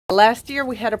Last year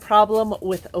we had a problem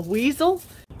with a weasel.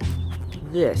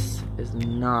 This is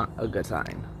not a good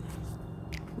sign.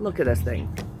 Look at this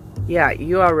thing. Yeah,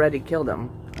 you already killed him.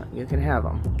 You can have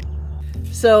him.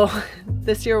 So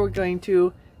this year we're going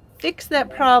to fix that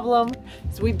problem.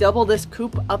 So we double this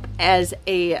coop up as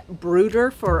a brooder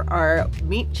for our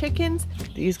meat chickens.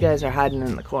 These guys are hiding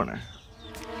in the corner.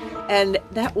 And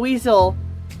that weasel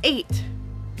ate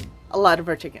a lot of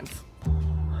our chickens.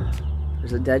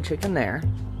 There's a dead chicken there.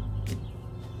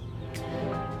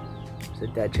 There's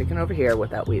a dead chicken over here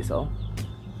with that weasel.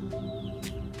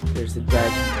 There's a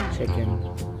dead chicken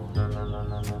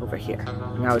over here.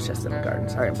 And I was just in the garden.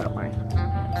 Sorry about my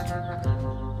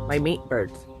meat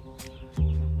birds.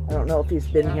 I don't know if he's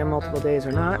been here multiple days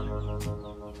or not,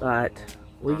 but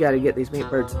we got to get these meat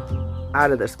birds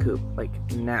out of this coop, like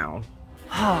now.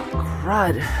 Oh,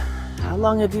 crud. How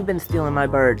long have you been stealing my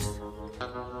birds?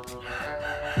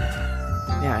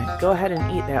 Yeah, go ahead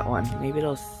and eat that one. Maybe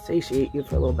it'll satiate you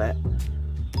for a little bit.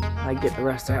 I get the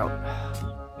rest out.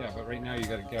 Yeah, but right now you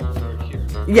gotta get it here.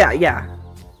 Yeah.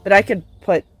 But I could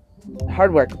put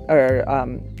hardware or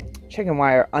chicken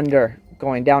wire under,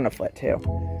 going down a foot too.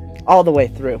 All the way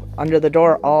through. Under the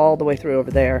door, all the way through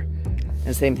over there.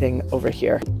 And same thing over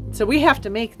here. So we have to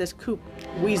make this coop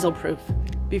weasel proof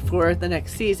before the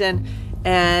next season.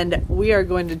 And we are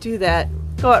going to do that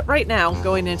right now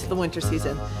going into the winter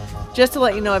season. Just to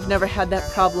let you know, I've never had that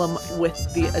problem with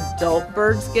the adult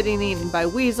birds getting eaten by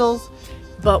weasels.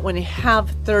 But when you have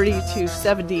 30 to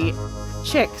 70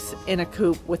 chicks in a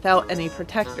coop without any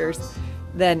protectors,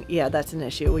 then yeah, that's an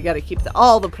issue. We got to keep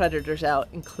all the predators out,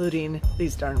 including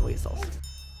these darn weasels.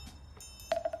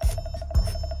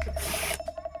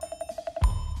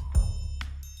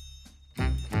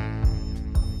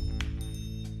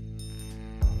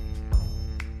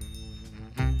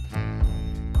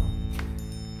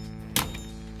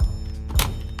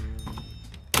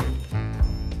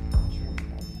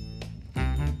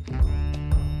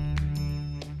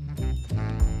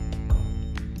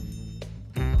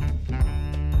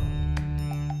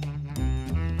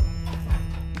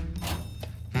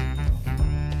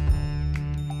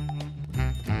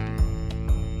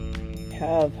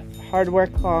 Have hardware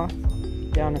cloth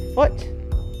down a foot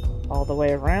all the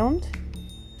way around.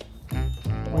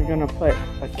 We're going to put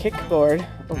a kickboard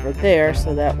over there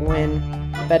so that when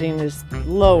the bedding is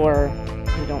lower,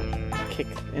 we don't kick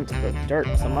into the dirt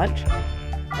so much.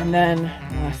 And then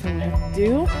the last thing we have to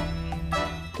do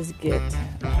is get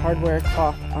a hardware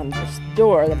cloth on this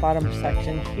door, the bottom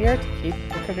section here, to keep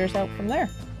the critters out from there.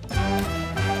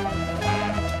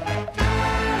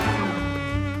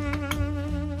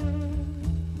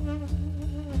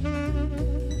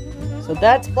 So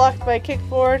that's blocked by a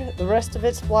kickboard. The rest of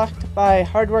it's blocked by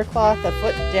hardware cloth, a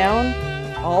foot down,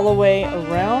 all the way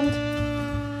around.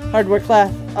 Hardware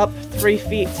cloth up 3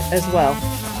 feet as well.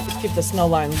 Just keep the snow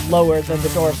line lower than the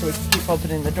door so we can keep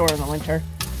opening the door in the winter.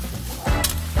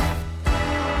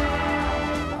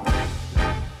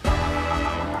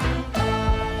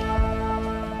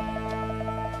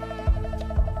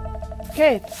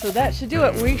 Okay, so that should do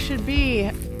it. We should be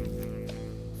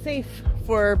safe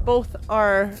for both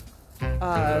our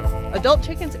adult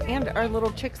chickens and our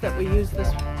little chicks that we use this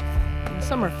in the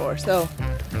summer for. So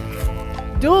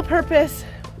dual purpose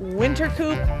winter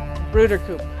coop, brooder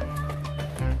coop.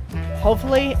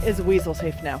 Hopefully is weasel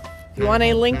safe now. If you want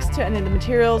any links to any of the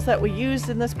materials that we used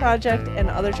in this project and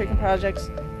other chicken projects,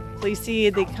 please see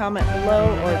the comment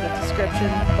below or the description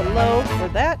below for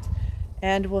that,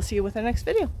 and we'll see you with our next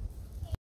video.